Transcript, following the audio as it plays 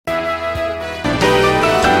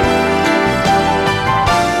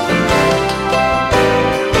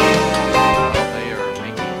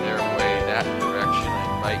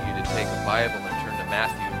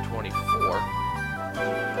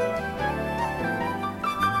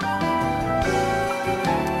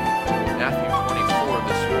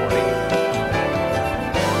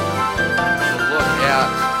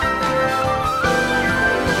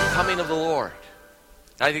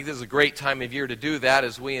I think this is a great time of year to do that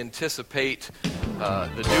as we anticipate the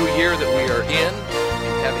new year that we are in,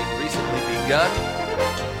 having recently begun.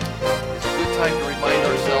 It's a good time to remind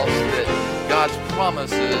ourselves that God's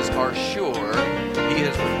promises are sure. He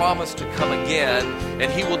has promised to come again,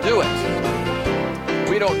 and He will do it.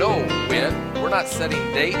 We don't know when. We're not setting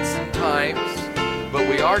dates and times, but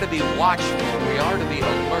we are to be watchful. We are to be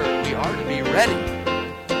alert. We are to be ready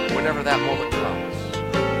whenever that moment comes.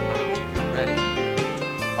 You're ready.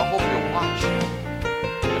 I hope you'll watch,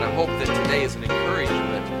 and I hope that today is an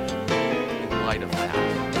encouragement in light of that.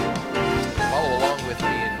 Follow along with me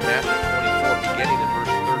in Matthew 24, beginning in verse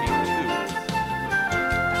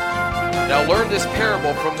 32. Now learn this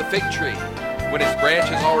parable from the fig tree. When its branch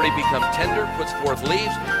has already become tender, puts forth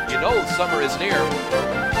leaves, you know summer is near.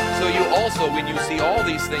 So you also, when you see all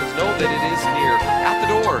these things, know that it is near, at the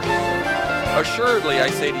doors. Assuredly,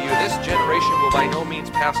 I say to you, this generation will by no means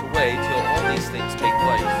pass away till all these things take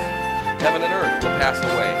place. Heaven and earth will pass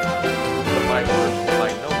away, but my words will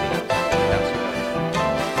by no means pass away.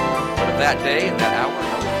 But of that day and that hour,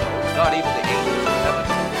 no one knows, not even the angels of heaven,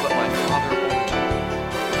 but my Father only.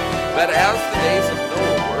 But as the days of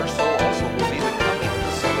Noah were, so also will be the coming of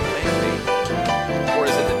the Son of Man be. For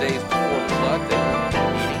as in the days before the flood, they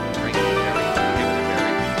were eating, drinking, marrying, giving in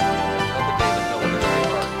marriage, until the day that Noah entered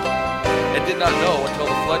the ark, and did not know until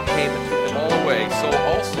the flood came and took them all away, so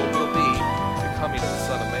also will be the coming of the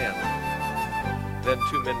Son of Man. Then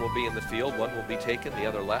 2 men will be in the field, one will be taken, the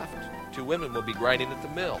other left. 2 women will be grinding at the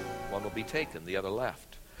mill, one will be taken, the other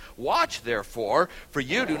left. Watch therefore, for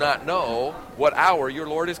you do not know what hour your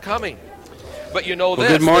Lord is coming. But you know this,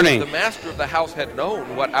 good morning. that if the master of the house had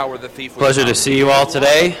known what hour the thief was Pleasure to see you all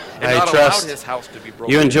today. I trust his house to be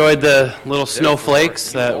broken, you enjoyed the little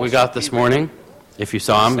snowflakes that we got this morning. If you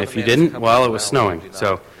saw them, if you didn't, well, it was snowing.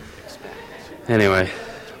 So, anyway,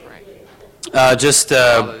 just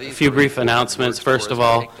a few brief announcents. First of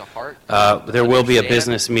all, there will be a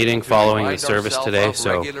business meeting following the service today,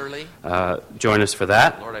 so join us for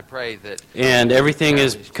that. And everything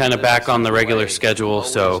is kind of back on the regular schedule,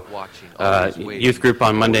 so youth group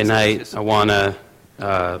on Monday night, Awana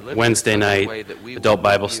Wednesday night, adult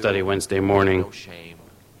Bible study Wednesday morning.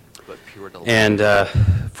 And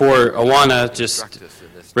for Awana, just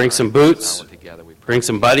bring some boots, bring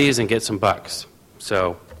some buddies, and get some bucks.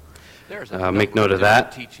 So make note of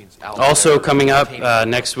that. Also coming up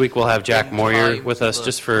next week, we'll have Jack Moyer with us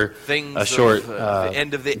just for a short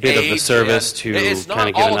bit of the service to kind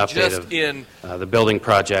of give an update of the building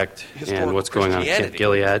project and what's going on at Camp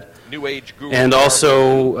Gilead. And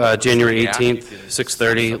also January 18th,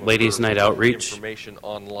 6:30, Ladies' Night Outreach.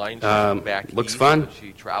 Looks fun.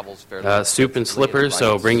 Soup and slippers,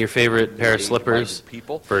 so bring your favorite pair of slippers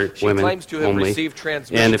for women only.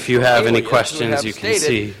 And if you have any questions, you can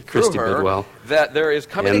see Christy Bidwell. And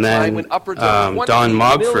then Don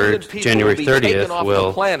Mogford, January 30th,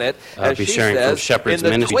 will be sharing from Shepherd's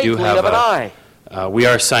Ministry. We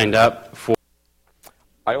are signed up for...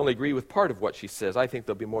 I only agree with part of what she says. I think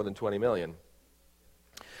there'll be more than 20 million.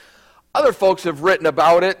 Other folks have written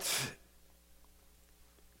about it,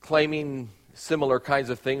 claiming similar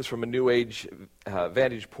kinds of things from a New Age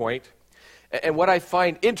vantage point. And what I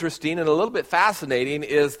find interesting and a little bit fascinating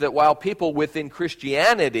is that while people within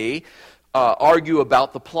Christianity argue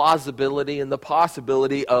about the plausibility and the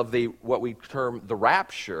possibility of what we term the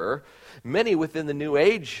rapture, many within the New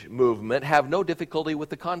Age movement have no difficulty with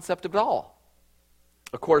the concept at all.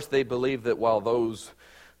 Of course, they believe that while those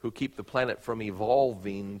who keep the planet from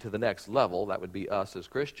evolving to the next level, that would be us as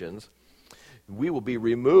Christians, we will be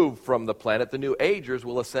removed from the planet. The New Agers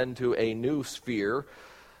will ascend to a new sphere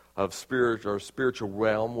of spirit or spiritual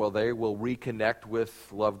realm where they will reconnect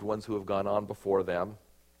with loved ones who have gone on before them.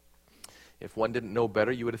 If one didn't know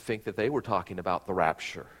better, you would think that they were talking about the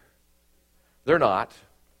rapture. They're not.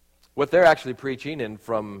 What they're actually preaching, and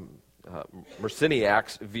from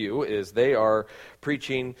Marciniak's view, is they are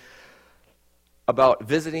preaching about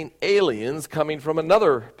visiting aliens coming from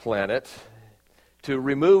another planet to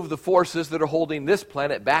remove the forces that are holding this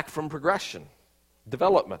planet back from progression,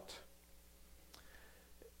 development.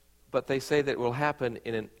 But they say that it will happen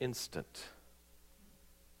in an instant.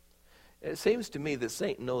 It seems to me that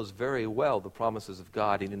Satan knows very well the promises of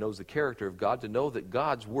God, and he knows the character of God to know that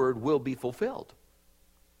God's word will be fulfilled.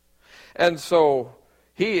 And so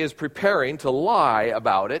he is preparing to lie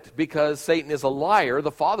about it because Satan is a liar,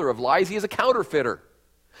 the father of lies. He is a counterfeiter.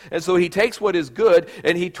 And so he takes what is good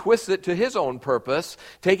and he twists it to his own purpose,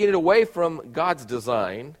 taking it away from God's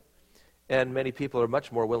design. And many people are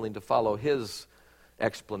much more willing to follow his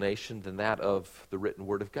explanation than that of the written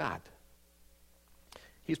word of God.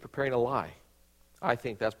 He's preparing a lie. I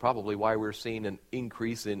think that's probably why we're seeing an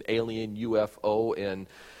increase in alien, UFO, and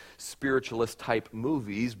spiritualist-type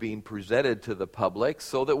movies being presented to the public,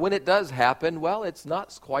 so that when it does happen, well, it's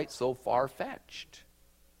not quite so far-fetched.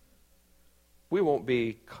 We won't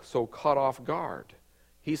be so caught off guard.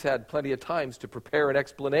 He's had plenty of times to prepare an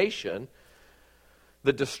explanation.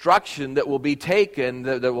 The destruction that will be taken,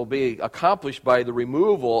 that will be accomplished by the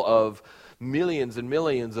removal of millions and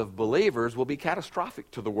millions of believers, will be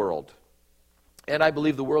catastrophic to the world. And I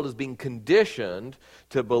believe the world is being conditioned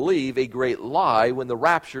to believe a great lie when the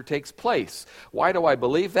rapture takes place. Why do I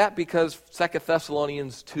believe that? Because 2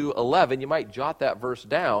 Thessalonians 2:11, you might jot that verse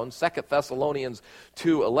down. 2 Thessalonians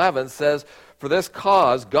 2:11 says, "For this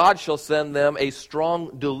cause God shall send them a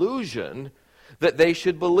strong delusion that they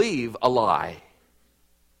should believe a lie."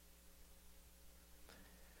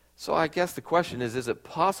 So I guess the question is it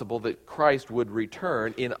possible that Christ would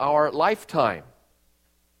return in our lifetime?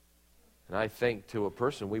 And I think to a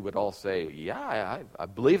person we would all say, yeah, I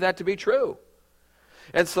believe that to be true.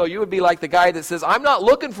 And so you would be like the guy that says, I'm not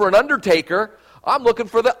looking for an undertaker, I'm looking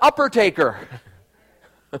for the upper taker.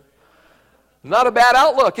 Not a bad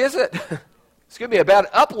outlook, is it? Excuse me, a bad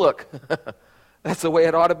uplook. That's the way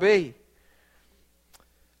it ought to be.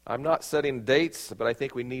 I'm not setting dates, but I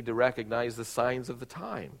think we need to recognize the signs of the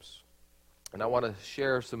times. And I want to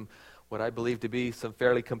share what I believe to be some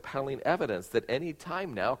fairly compelling evidence that any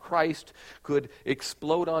time now Christ could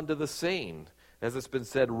explode onto the scene, as it's been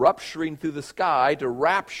said, rupturing through the sky to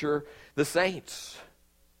rapture the saints.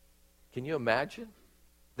 Can you imagine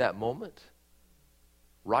that moment?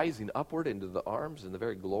 Rising upward into the arms and the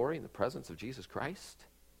very glory and the presence of Jesus Christ?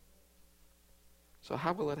 So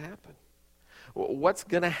how will it happen? What's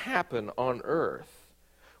going to happen on earth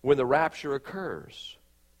when the rapture occurs?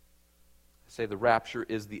 Say the rapture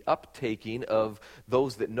is the uptaking of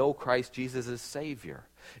those that know Christ Jesus as Savior.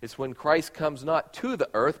 It's when Christ comes not to the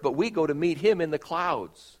earth, but we go to meet Him in the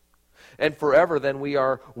clouds. And forever then we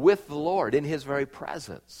are with the Lord in His very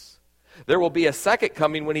presence. There will be a second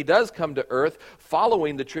coming when He does come to earth,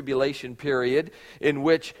 following the tribulation period, in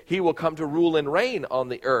which He will come to rule and reign on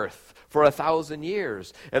the earth for 1,000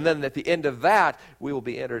 years. And then at the end of that, we will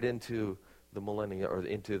be entered into the millennium, or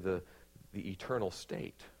into the eternal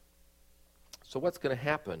state. So what's going to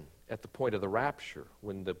happen at the point of the rapture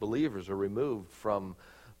when the believers are removed from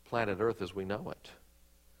planet Earth as we know it?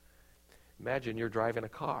 Imagine you're driving a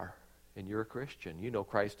car and you're a Christian. You know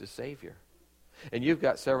Christ as Savior. And you've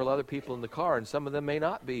got several other people in the car, and some of them may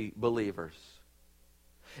not be believers.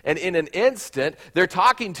 And in an instant, they're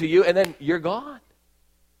talking to you, and then you're gone.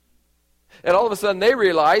 And all of a sudden they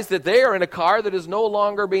realize that they are in a car that is no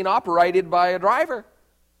longer being operated by a driver.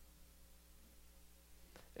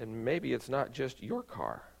 And maybe it's not just your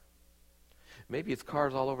car. Maybe it's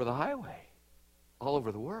cars all over the highway, all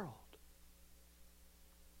over the world,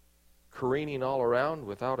 careening all around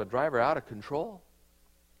without a driver, out of control.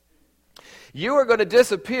 You are going to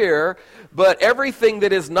disappear, but everything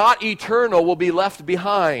that is not eternal will be left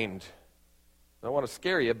behind. I don't want to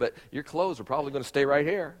scare you, but your clothes are probably going to stay right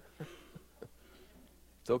here.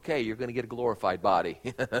 It's okay, you're going to get a glorified body.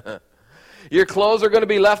 Your clothes are going to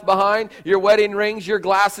be left behind, your wedding rings, your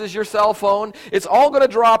glasses, your cell phone. It's all going to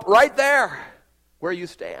drop right there where you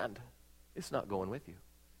stand. It's not going with you.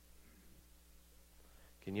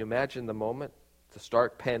 Can you imagine the moment, the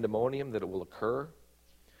stark pandemonium that it will occur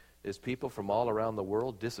as people from all around the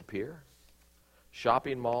world disappear?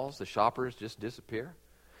 Shopping malls, the shoppers just disappear.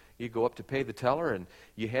 You go up to pay the teller and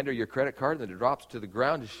you hand her your credit card and it drops to the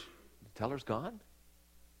ground. The teller's gone?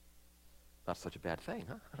 Not such a bad thing,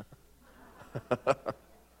 huh?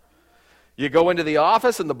 You go into the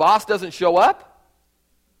office and the boss doesn't show up.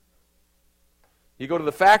 You go to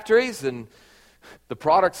the factories and the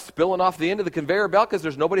product's spilling off the end of the conveyor belt because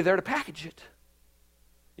there's nobody there to package it.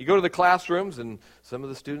 You go to the classrooms and some of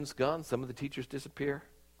the students gone, some of the teachers disappear.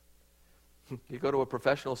 You go to a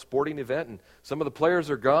professional sporting event and some of the players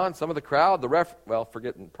are gone, some of the crowd,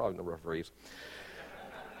 probably no referees.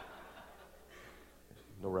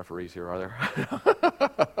 No referees here, are there?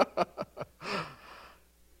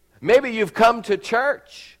 Maybe you've come to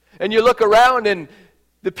church and you look around and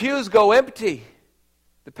the pews go empty.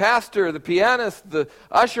 The pastor, the pianist, the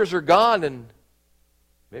ushers are gone, and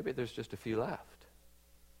maybe there's just a few left.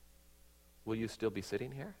 Will you still be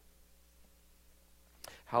sitting here?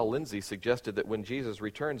 Hal Lindsey suggested that when Jesus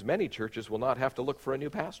returns, many churches will not have to look for a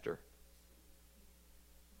new pastor.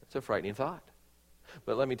 That's a frightening thought.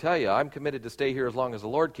 But let me tell you, I'm committed to stay here as long as the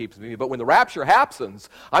Lord keeps me. But when the rapture happens,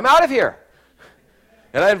 I'm out of here.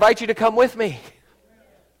 And I invite you to come with me.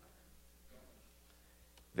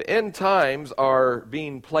 The end times are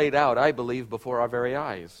being played out, I believe, before our very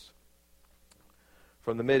eyes.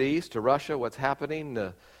 From the Mideast to Russia, what's happening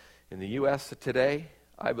in the U.S. today,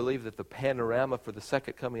 I believe that the panorama for the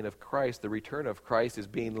second coming of Christ, the return of Christ, is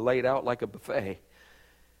being laid out like a buffet,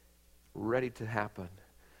 ready to happen.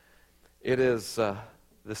 It is,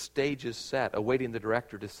 the stage is set, awaiting the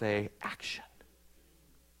director to say, action.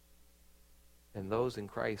 And those in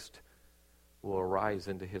Christ will arise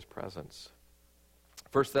into his presence.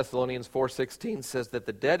 1 Thessalonians 4:16 says that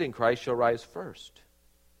the dead in Christ shall rise first.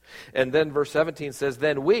 And then verse 17 says,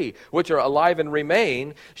 then we, which are alive and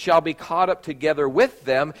remain, shall be caught up together with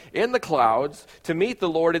them in the clouds to meet the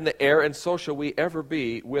Lord in the air, and so shall we ever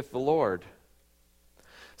be with the Lord.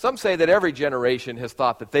 Some say that every generation has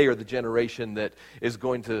thought that they are the generation that is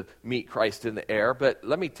going to meet Christ in the air, but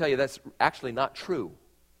let me tell you, that's actually not true.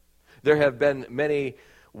 There have been many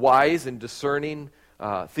wise and discerning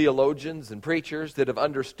theologians and preachers that have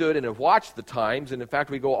understood and have watched the times, and in fact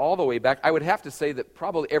we go all the way back. I would have to say that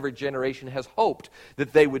probably every generation has hoped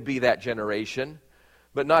that they would be that generation,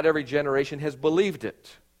 but not every generation has believed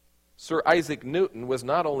it. Sir Isaac Newton was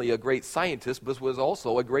not only a great scientist, but was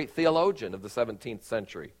also a great theologian of the 17th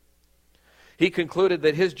century. He concluded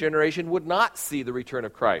that his generation would not see the return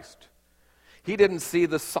of Christ. He didn't see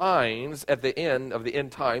the signs at the end of the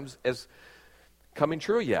end times as coming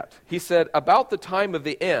true yet. He said, about the time of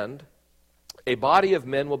the end, a body of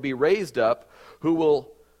men will be raised up who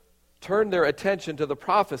will turn their attention to the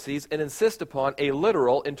prophecies and insist upon a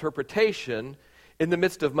literal interpretation in the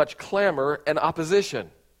midst of much clamor and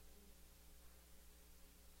opposition.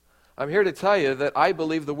 I'm here to tell you that I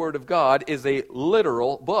believe the Word of God is a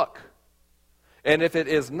literal book. And if it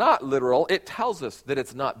is not literal, it tells us that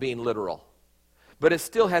it's not being literal. But it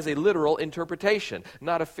still has a literal interpretation,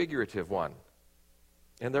 not a figurative one.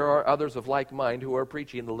 And there are others of like mind who are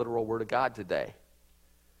preaching the literal Word of God today.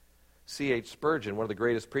 C.H. Spurgeon, one of the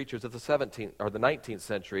greatest preachers of the 17th or the 19th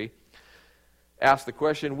century, asked the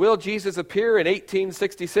question, will Jesus appear in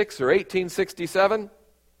 1866 or 1867?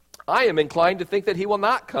 I am inclined to think that he will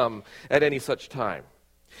not come at any such time.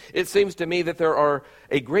 It seems to me that there are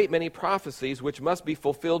a great many prophecies which must be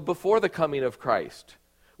fulfilled before the coming of Christ.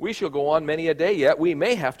 We shall go on many a day yet. We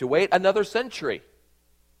may have to wait another century.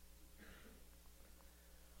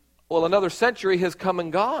 Well, another century has come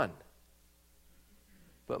and gone.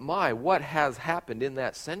 But my, what has happened in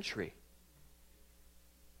that century?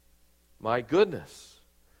 My goodness.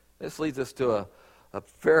 This leads us to a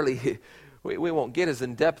fairly, we won't get as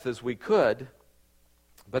in-depth as we could,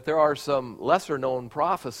 but there are some lesser-known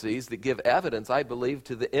prophecies that give evidence, I believe,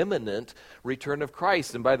 to the imminent return of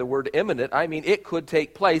Christ. And by the word imminent, I mean it could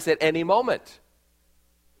take place at any moment.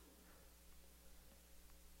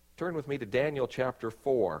 Turn with me to Daniel chapter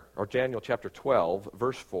 4, or Daniel chapter 12,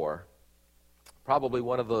 verse 4. Probably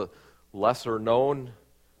one of the lesser-known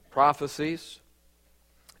prophecies.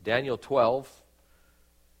 Daniel 12,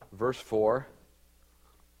 verse 4.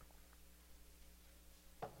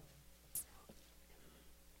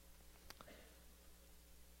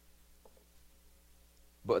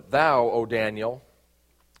 But thou, O Daniel,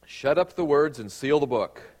 shut up the words and seal the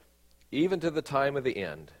book, even to the time of the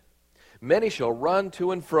end. Many shall run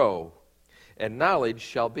to and fro, and knowledge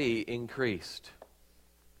shall be increased.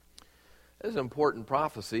 This is an important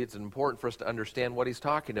prophecy. It's important for us to understand what he's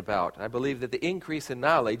talking about. I believe that the increase in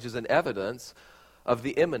knowledge is an evidence of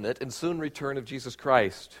the imminent and soon return of Jesus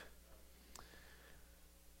Christ.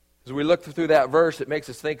 As we look through that verse, it makes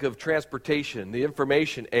us think of transportation, the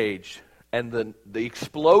information age, and the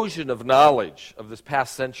explosion of knowledge of this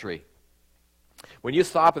past century. When you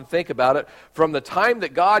stop and think about it, from the time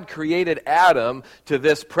that God created Adam to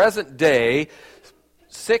this present day,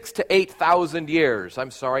 6,000 to 8,000 years. I'm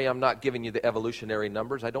sorry, I'm not giving you the evolutionary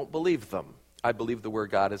numbers. I don't believe them. I believe the Word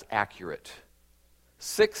of God is accurate.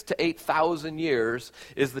 6,000 to 8,000 years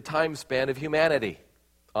is the time span of humanity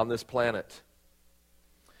on this planet.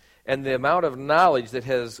 And the amount of knowledge that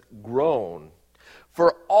has grown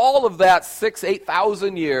for all of that 6,000,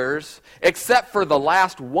 8,000 years, except for the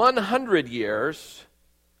last 100 years,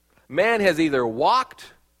 man has either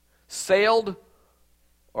walked, sailed,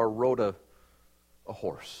 or rode a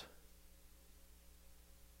horse.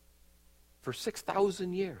 For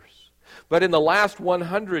 6,000 years. But in the last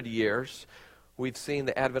 100 years, we've seen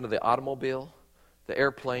the advent of the automobile, the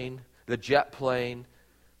airplane, the jet plane,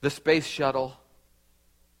 the space shuttle,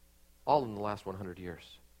 all in the last 100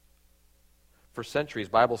 years. For centuries,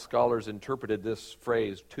 Bible scholars interpreted this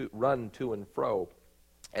phrase, to run to and fro,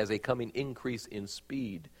 as a coming increase in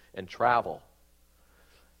speed and travel.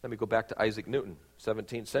 Let me go back to Isaac Newton,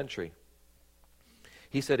 17th century.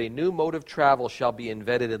 He said, a new mode of travel shall be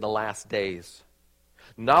invented in the last days.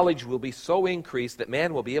 Knowledge will be so increased that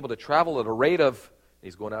man will be able to travel at a rate of,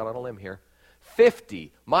 he's going out on a limb here,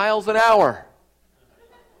 50 miles an hour.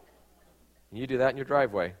 You do that in your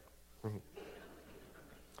driveway.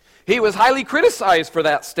 He was highly criticized for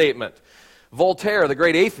that statement. Voltaire, the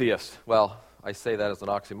great atheist, well, I say that as an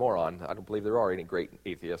oxymoron. I don't believe there are any great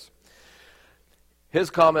atheists. His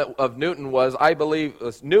comment of Newton was, I believe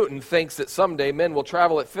Newton thinks that someday men will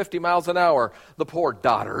travel at 50 miles an hour. The poor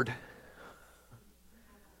dotard.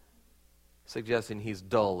 Suggesting he's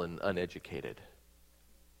dull and uneducated.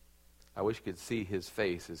 I wish you could see his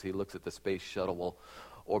face as he looks at the space shuttle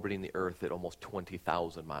orbiting the Earth at almost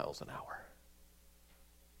 20,000 miles an hour.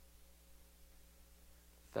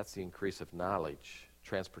 That's the increase of knowledge,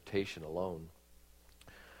 transportation alone.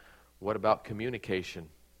 What about communication?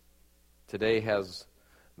 Today has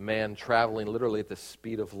man traveling literally at the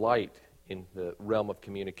speed of light in the realm of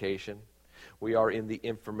communication. We are in the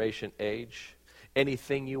information age.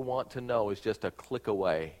 Anything you want to know is just a click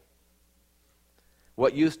away.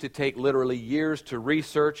 What used to take literally years to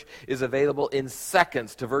research is available in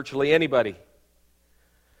seconds to virtually anybody.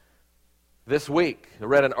 This week, I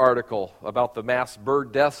read an article about the mass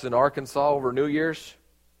bird deaths in Arkansas over New Year's.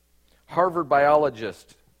 Harvard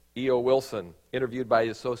biologist E.O. Wilson, interviewed by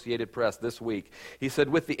the Associated Press this week. He said,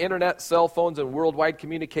 with the internet, cell phones, and worldwide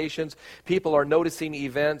communications, people are noticing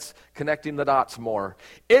events, connecting the dots more.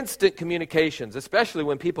 Instant communications, especially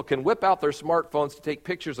when people can whip out their smartphones to take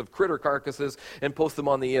pictures of critter carcasses and post them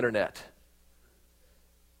on the internet.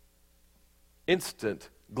 Instant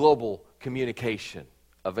global communication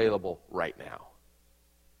available right now.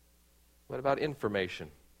 What about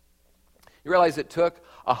information? You realize it took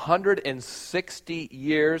 160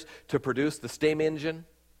 years to produce the steam engine?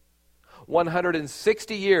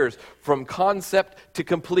 160 years from concept to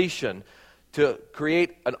completion to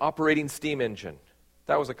create an operating steam engine.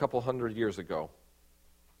 That was a couple hundred years ago.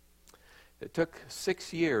 It took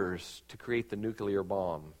 6 years to create the nuclear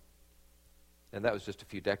bomb. And that was just a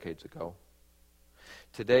few decades ago.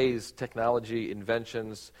 Today's technology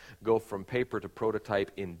inventions go from paper to prototype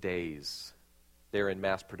in days. They're in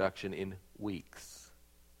mass production in weeks.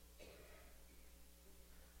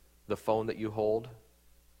 The phone that you hold,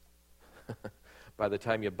 by the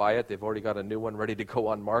time you buy it, they've already got a new one ready to go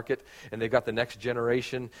on market, and they've got the next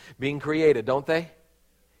generation being created, don't they?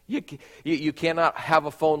 You cannot have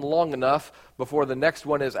a phone long enough before the next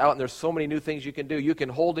one is out, and there's so many new things you can do. You can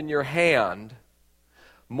hold in your hand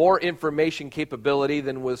more information capability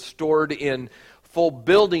than was stored in full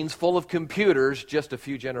buildings full of computers just a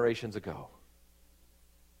few generations ago.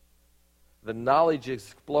 The knowledge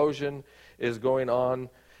explosion is going on,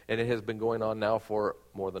 and it has been going on now for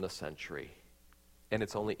more than a century. And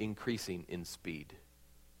it's only increasing in speed.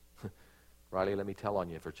 Riley, let me tell on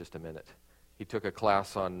you for just a minute. He took a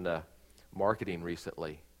class on marketing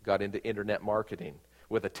recently, got into internet marketing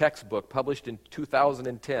with a textbook published in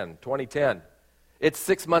 2010. It's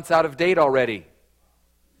 6 months out of date already.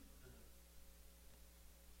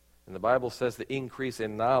 And the Bible says the increase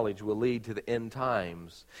in knowledge will lead to the end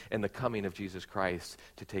times and the coming of Jesus Christ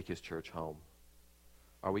to take his church home.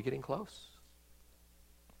 Are we getting close?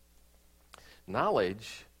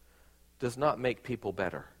 Knowledge does not make people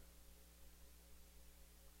better.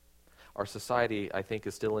 Our society, I think,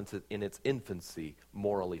 is still in its infancy,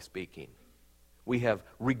 morally speaking. We have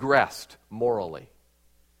regressed morally,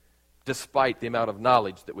 despite the amount of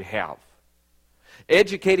knowledge that we have.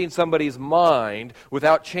 Educating somebody's mind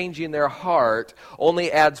without changing their heart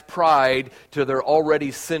only adds pride to their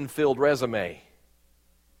already sin-filled resume.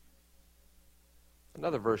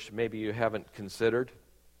 Another verse maybe you haven't considered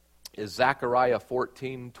is Zechariah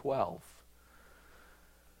 14:12.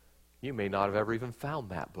 You may not have ever even found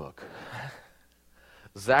that book.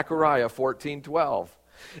 Zechariah 14:12.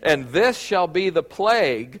 And this shall be the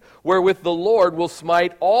plague wherewith the Lord will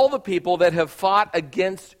smite all the people that have fought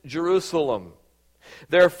against Jerusalem.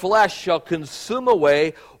 Their flesh shall consume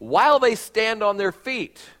away while they stand on their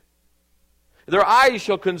feet. Their eyes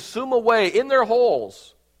shall consume away in their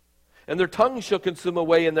holes, and their tongues shall consume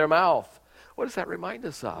away in their mouth. What does that remind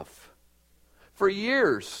us of? For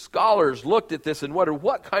years, scholars looked at this and wondered,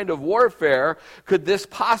 what kind of warfare could this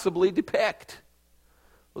possibly depict?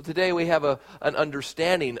 Well, today we have an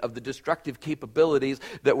understanding of the destructive capabilities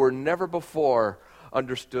that were never before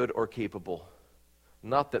understood or capable.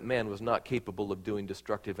 Not that man was not capable of doing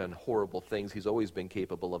destructive and horrible things. He's always been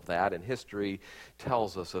capable of that, and history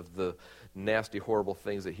tells us of the nasty, horrible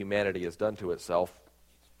things that humanity has done to itself.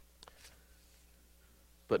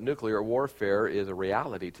 But nuclear warfare is a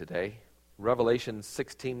reality today. Revelation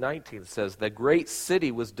 16:19 says, the great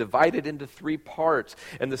city was divided into 3 parts,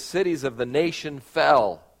 and the cities of the nation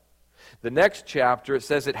fell. The next chapter, it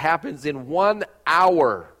says it happens in 1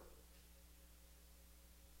 hour.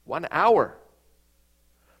 1 hour.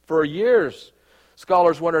 For years,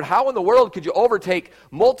 scholars wondered, how in the world could you overtake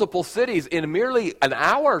multiple cities in merely an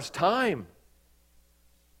hour's time?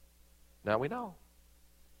 Now we know.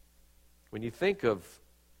 When you think of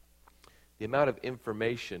the amount of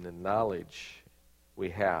information and knowledge we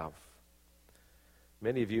have,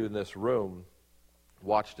 many of you in this room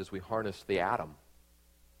watched as we harnessed the atom,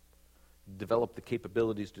 developed the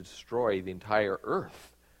capabilities to destroy the entire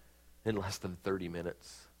earth in less than 30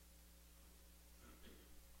 minutes.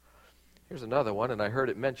 Here's another one, and I heard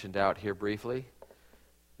it mentioned out here briefly.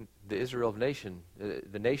 The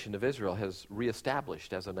nation of Israel has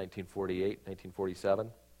reestablished as of 1948, 1947.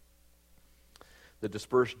 The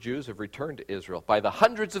dispersed Jews have returned to Israel by the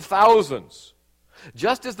hundreds of thousands,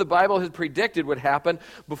 just as the Bible had predicted would happen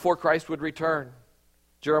before Christ would return.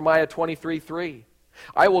 Jeremiah 23:3.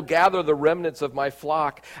 I will gather the remnants of my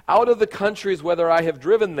flock out of the countries whither I have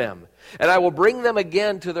driven them, and I will bring them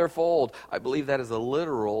again to their fold. I believe that is a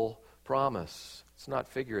literal promise. It's not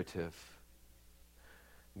figurative.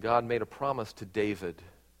 God made a promise to David,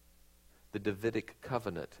 the Davidic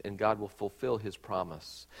covenant, and God will fulfill his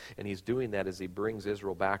promise. And he's doing that as he brings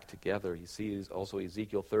Israel back together. You see also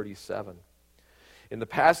Ezekiel 37. In the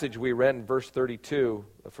passage we read in verse 32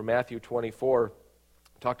 from Matthew 24,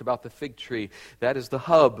 talked about the fig tree. That is the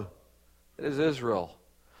hub. That is Israel.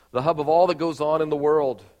 The hub of all that goes on in the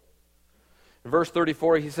world. In verse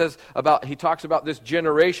 34, he talks about this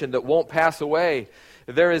generation that won't pass away.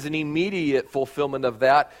 There is an immediate fulfillment of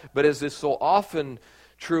that, but as is so often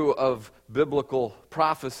true of biblical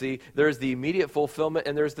prophecy, there's the immediate fulfillment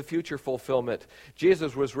and there's the future fulfillment.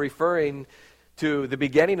 Jesus was referring to the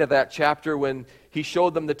beginning of that chapter when he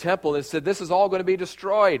showed them the temple and said, this is all going to be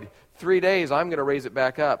destroyed. 3 days, I'm going to raise it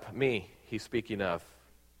back up. Me, he's speaking of.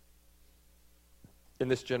 And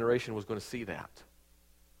this generation was going to see that.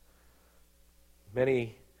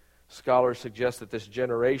 Many scholars suggest that this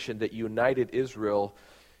generation that united Israel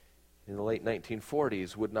in the late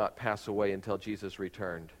 1940s would not pass away until Jesus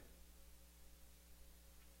returned.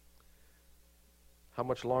 How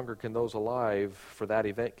much longer can those alive for that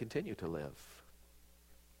event continue to live?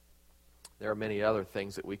 There are many other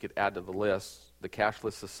things that we could add to the list. The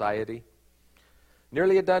cashless society,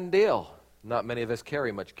 nearly a done deal. Not many of us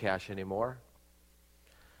carry much cash anymore.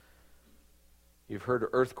 You've heard of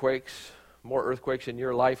earthquakes, more earthquakes in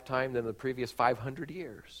your lifetime than the previous 500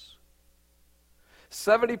 years.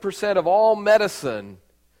 70% of all medicine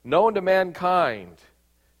known to mankind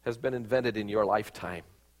has been invented in your lifetime.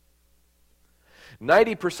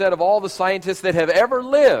 90% of all the scientists that have ever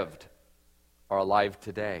lived are alive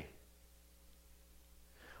today.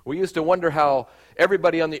 We used to wonder how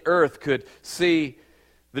everybody on the earth could see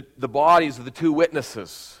the bodies of the two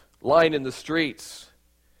witnesses lying in the streets,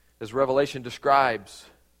 as Revelation describes.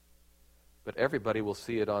 But everybody will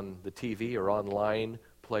see it on the TV or online,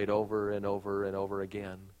 played over and over and over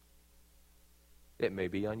again. It may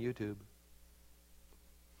be on YouTube.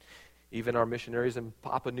 Even our missionaries in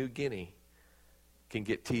Papua New Guinea can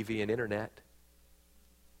get TV and internet.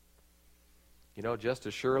 You know, just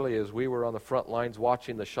as surely as we were on the front lines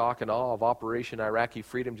watching the shock and awe of Operation Iraqi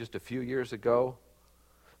Freedom just a few years ago,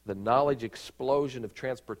 the knowledge explosion of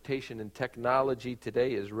transportation and technology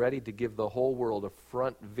today is ready to give the whole world a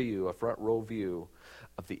front row view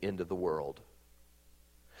of the end of the world.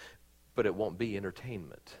 But it won't be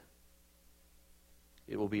entertainment.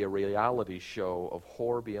 It will be a reality show of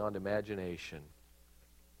horror beyond imagination.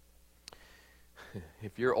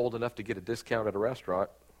 If you're old enough to get a discount at a restaurant,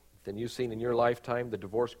 then you've seen in your lifetime the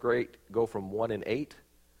divorce rate go from 1 in 8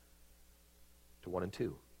 to 1 in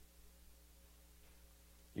 2.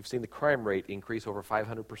 You've seen the crime rate increase over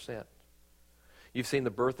 500%. You've seen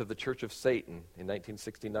the birth of the Church of Satan in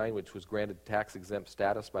 1969, which was granted tax-exempt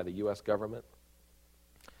status by the U.S. government.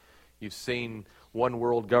 You've seen one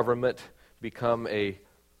world government become a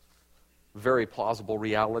very plausible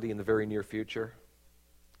reality in the very near future.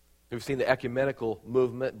 We've seen the ecumenical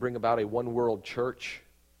movement bring about a one world church.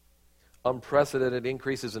 Unprecedented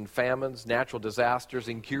increases in famines, natural disasters,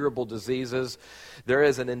 incurable diseases. There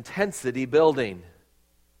is an intensity building.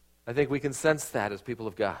 I think we can sense that as people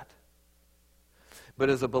of God.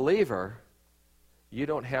 But as a believer, you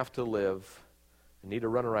don't have to live and need to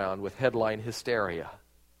run around with headline hysteria.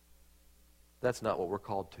 That's not what we're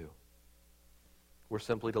called to. We're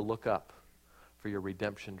simply to look up, for your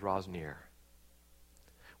redemption draws near.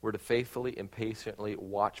 We're to faithfully and patiently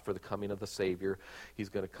watch for the coming of the Savior. He's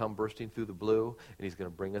going to come bursting through the blue, and he's going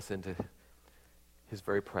to bring us into his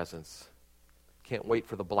very presence. Can't wait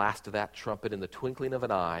for the blast of that trumpet in the twinkling of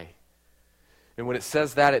an eye. And when it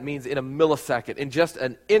says that, it means in a millisecond, in just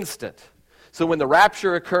an instant. So when the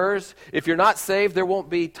rapture occurs, if you're not saved, there won't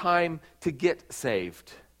be time to get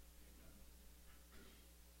saved.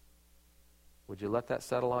 Would you let that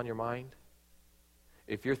settle on your mind?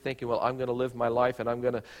 If you're thinking, well, I'm going to live my life and I'm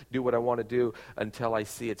going to do what I want to do until I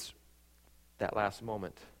see it's that last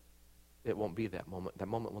moment, it won't be that moment. That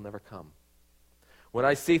moment will never come. When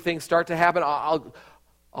I see things start to happen, I'll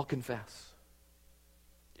confess.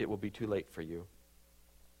 It will be too late for you.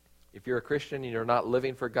 If you're a Christian and you're not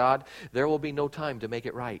living for God, there will be no time to make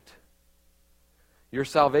it right. Your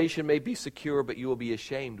salvation may be secure, but you will be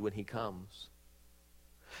ashamed when He comes.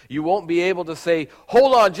 You won't be able to say,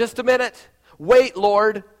 hold on just a minute. Wait,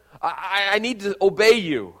 Lord. I need to obey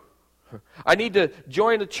you. I need to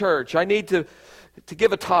join the church. I need to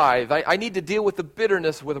give a tithe. I need to deal with the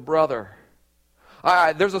bitterness with a brother.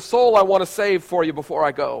 There's a soul I want to save for you before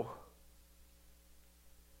I go.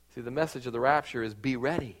 See, the message of the rapture is be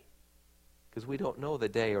ready, because we don't know the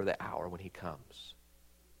day or the hour when He comes.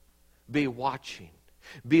 Be watching.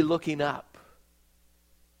 Be looking up.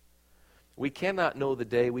 We cannot know the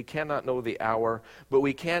day, we cannot know the hour, but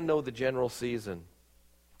we can know the general season.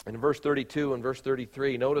 In verse 32 and verse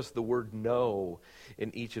 33, notice the word know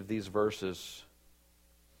in each of these verses.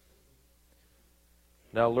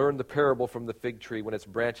 Now learn the parable from the fig tree. When its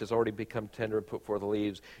branches already become tender and put forth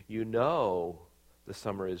leaves, you know the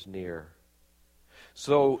summer is near.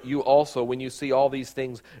 So you also, when you see all these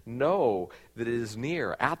things, know that it is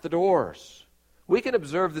near, at the doors. We can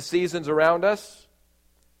observe the seasons around us.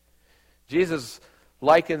 Jesus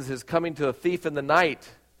likens His coming to a thief in the night.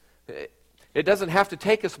 It doesn't have to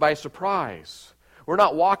take us by surprise. We're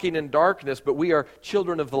not walking in darkness, but we are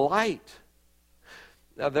children of the light.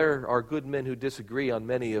 Now, there are good men who disagree on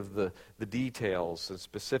many of the details and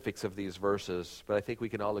specifics of these verses, but I think we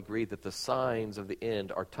can all agree that the signs of the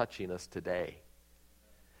end are touching us today.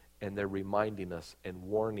 And they're reminding us and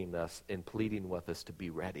warning us and pleading with us to be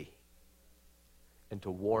ready and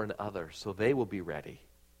to warn others so they will be ready.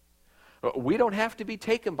 We don't have to be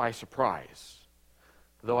taken by surprise,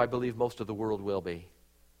 though I believe most of the world will be.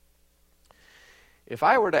 If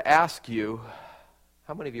I were to ask you,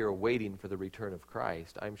 how many of you are waiting for the return of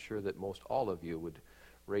Christ? I'm sure that most all of you would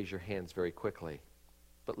raise your hands very quickly.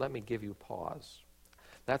 But let me give you pause.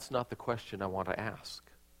 That's not the question I want to ask.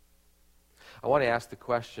 I want to ask the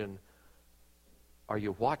question, are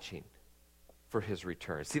you watching for His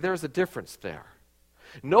return? See, there's a difference there.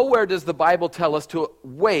 Nowhere does the Bible tell us to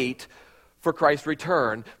wait for Christ's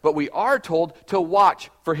return, but we are told to watch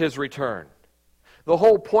for His return. The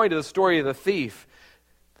whole point of the story of the thief,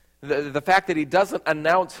 the fact that he doesn't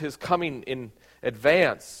announce his coming in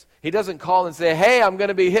advance. He doesn't call and say, hey, I'm going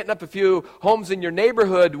to be hitting up a few homes in your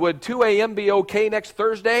neighborhood. Would 2 a.m. be okay next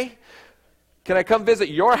Thursday? Can I come visit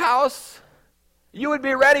your house? You would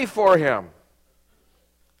be ready for him.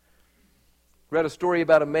 Read a story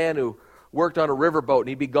about a man who worked on a riverboat and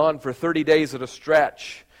he'd be gone for 30 days at a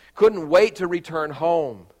stretch. Couldn't wait to return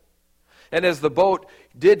home. And as the boat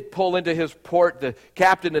did pull into his port, the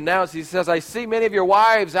captain announced, he says, I see many of your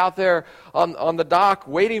wives out there on the dock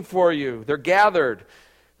waiting for you. They're gathered.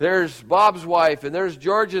 There's Bob's wife and there's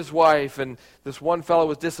George's wife. And this one fellow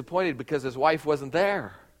was disappointed because his wife wasn't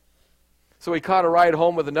there. So he caught a ride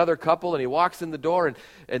home with another couple and he walks in the door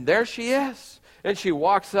and there she is. And she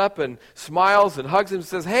walks up and smiles and hugs him and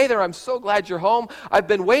says, hey there, I'm so glad you're home. I've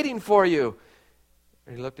been waiting for you.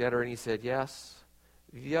 And he looked at her and he said, yes.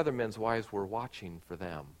 The other men's wives were watching for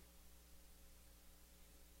them.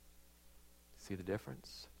 See the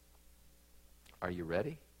difference? Are you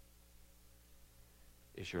ready?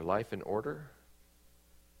 Is your life in order?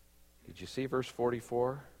 Did you see verse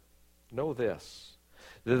 44? Know this,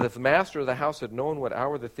 that if the master of the house had known what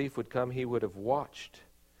hour the thief would come, he would have watched,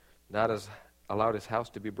 not as allowed his house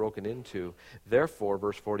to be broken into. Therefore,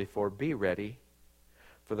 verse 44, be ready,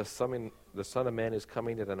 for the Son of Man is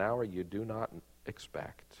coming at an hour you do not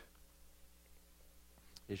expect.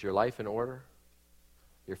 Is your life in order?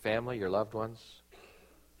 Your family, your loved ones?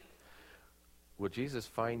 Will Jesus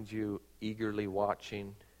find you eagerly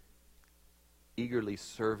watching, eagerly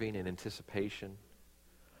serving in anticipation,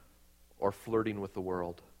 or flirting with the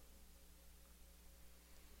world?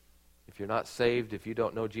 If you're not saved, if you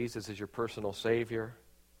don't know Jesus as your personal Savior,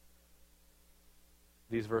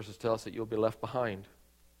 these verses tell us that you'll be left behind.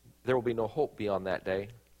 There will be no hope beyond that day.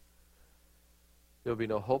 There will be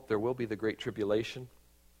no hope. There will be the great tribulation.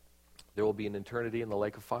 There will be an eternity in the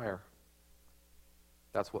lake of fire.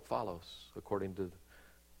 That's what follows, according to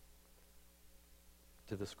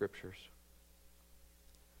the Scriptures.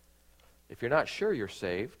 If you're not sure you're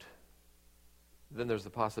saved, then there's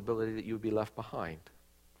the possibility that you would be left behind.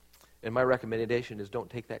 And my recommendation is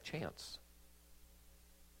don't take that chance.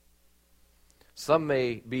 Some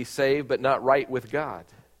may be saved but not right with God.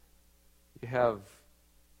 You have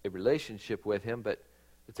a relationship with Him, but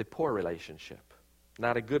It's a poor relationship,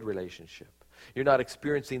 not a good relationship. You're not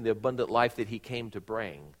experiencing the abundant life that he came to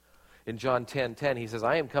bring. In John 10:10, he says,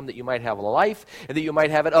 I am come that you might have life and that you might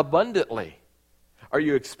have it abundantly. Are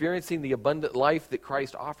you experiencing the abundant life that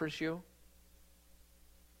Christ offers you?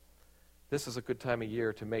 This is a good time of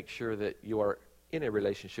year to make sure that you are in a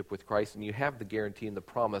relationship with Christ and you have the guarantee and the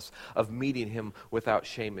promise of meeting him without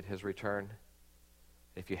shame at his return.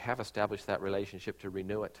 If you have established that relationship, to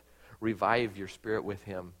renew it. Revive your spirit with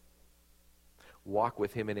him. Walk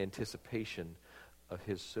with him in anticipation of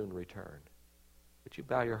his soon return. Would you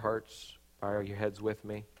bow your hearts, bow your heads with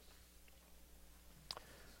me?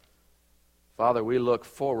 Father, we look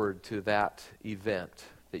forward to that event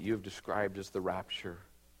that you have described as the rapture.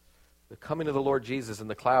 The coming of the Lord Jesus in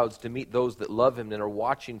the clouds to meet those that love him and are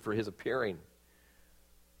watching for his appearing.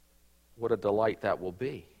 What a delight that will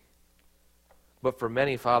be. But for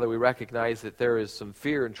many, Father, we recognize that there is some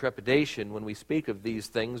fear and trepidation when we speak of these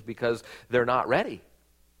things because they're not ready.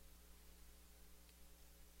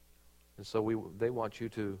 And so they want you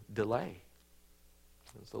to delay.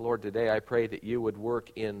 And so, Lord, today I pray that you would work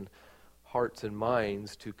in hearts and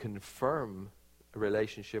minds to confirm a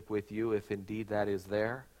relationship with you if indeed that is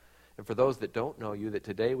there. And for those that don't know you, that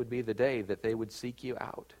today would be the day that they would seek you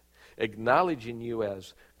out, acknowledging you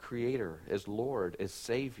as Creator, as Lord, as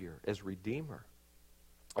Savior, as Redeemer,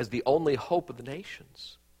 as the only hope of the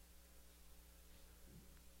nations.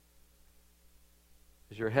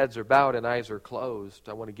 As your heads are bowed and eyes are closed,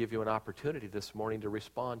 I want to give you an opportunity this morning to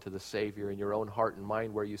respond to the Savior in your own heart and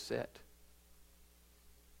mind where you sit.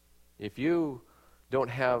 If you don't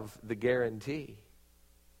have the guarantee,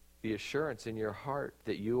 the assurance in your heart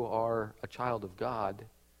that you are a child of God,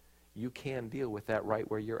 you can deal with that right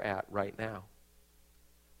where you're at right now.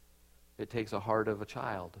 It takes a heart of a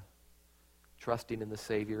child, trusting in the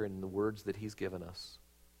Savior and the words that he's given us.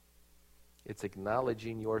 It's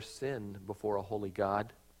acknowledging your sin before a holy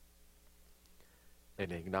God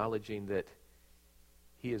and acknowledging that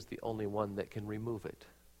he is the only one that can remove it.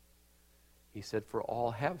 He said, for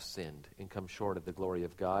all have sinned and come short of the glory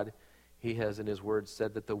of God. He has in his word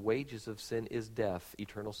said that the wages of sin is death,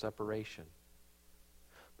 eternal separation.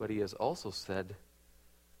 But he has also said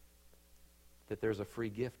that there's a free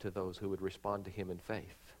gift to those who would respond to him in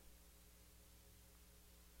faith.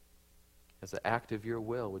 As an act of your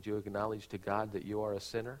will, would you acknowledge to God that you are a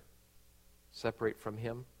sinner, separate from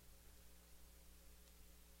him,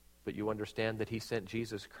 but you understand that he sent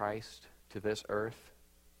Jesus Christ to this earth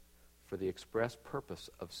for the express purpose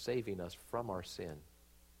of saving us from our sin?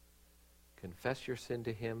 Confess your sin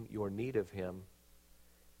to him, your need of him,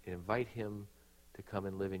 and invite him to come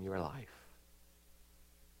and live in your life.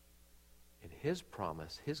 And his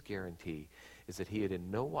promise, his guarantee, is that he had in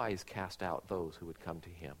no wise cast out those who would come to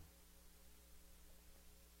him.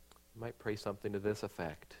 You might pray something to this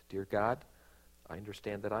effect. Dear God, I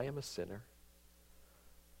understand that I am a sinner.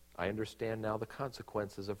 I understand now the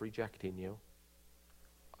consequences of rejecting you.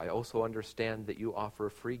 I also understand that you offer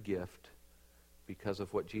a free gift because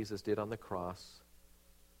of what Jesus did on the cross,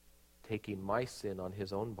 taking my sin on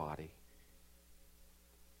his own body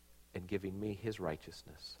and giving me his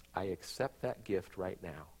righteousness. I accept that gift right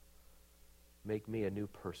now. Make me a new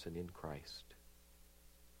person in Christ.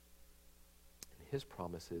 And his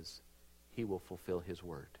promise is he will fulfill his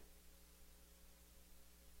word.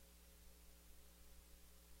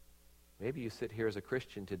 Maybe you sit here as a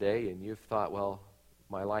Christian today and you've thought, well,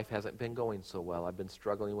 my life hasn't been going so well. I've been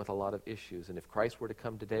struggling with a lot of issues. And if Christ were to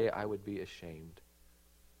come today, I would be ashamed.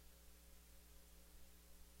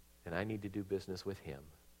 And I need to do business with him.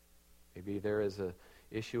 Maybe there is an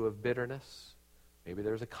issue of bitterness. Maybe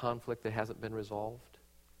there's a conflict that hasn't been resolved.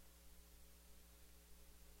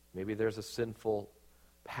 Maybe there's a sinful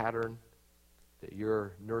pattern that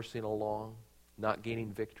you're nursing along, not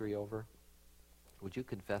gaining victory over. Would you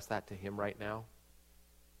confess that to him right now?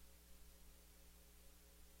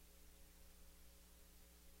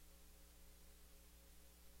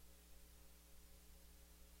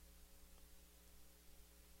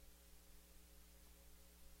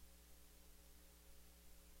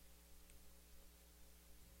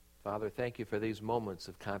 Father, thank you for these moments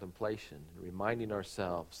of contemplation, reminding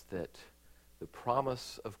ourselves that the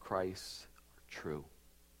promise of Christ are true.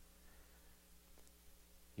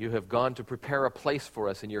 You have gone to prepare a place for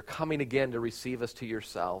us, and you're coming again to receive us to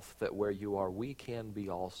yourself, that where you are, we can be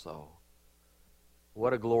also.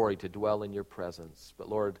 What a glory to dwell in your presence. But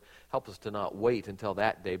Lord, help us to not wait until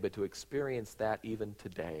that day, but to experience that even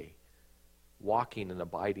today, walking and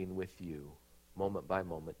abiding with you, moment by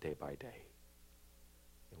moment, day by day.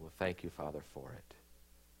 And we'll thank you, Father, for it.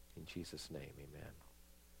 In Jesus' name, amen.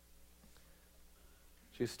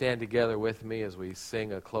 you stand together with me as we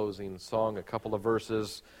sing a closing song, a couple of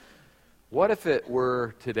verses? What if it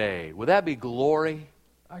were today? Would that be glory?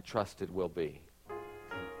 I trust it will be.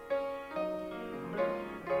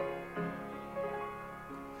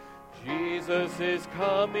 Jesus is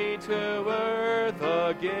coming to earth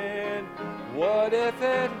again. What if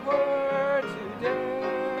it were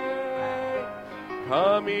today?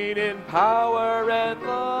 Coming in power and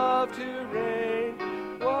love to reign.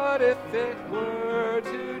 What if it were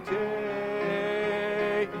today?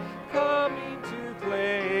 Coming to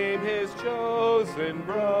claim his chosen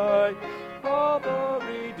bride, all the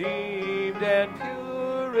redeemed and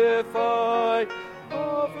purified,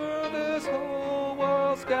 over this whole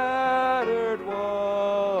world scattered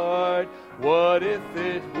wide. What if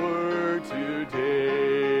it were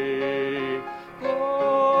today?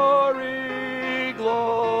 Glory,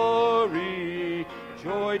 glory,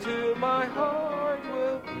 joy to my heart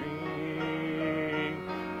will bring.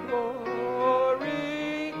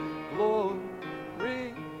 Glory,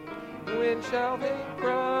 glory, when shall they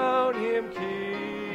crown him king?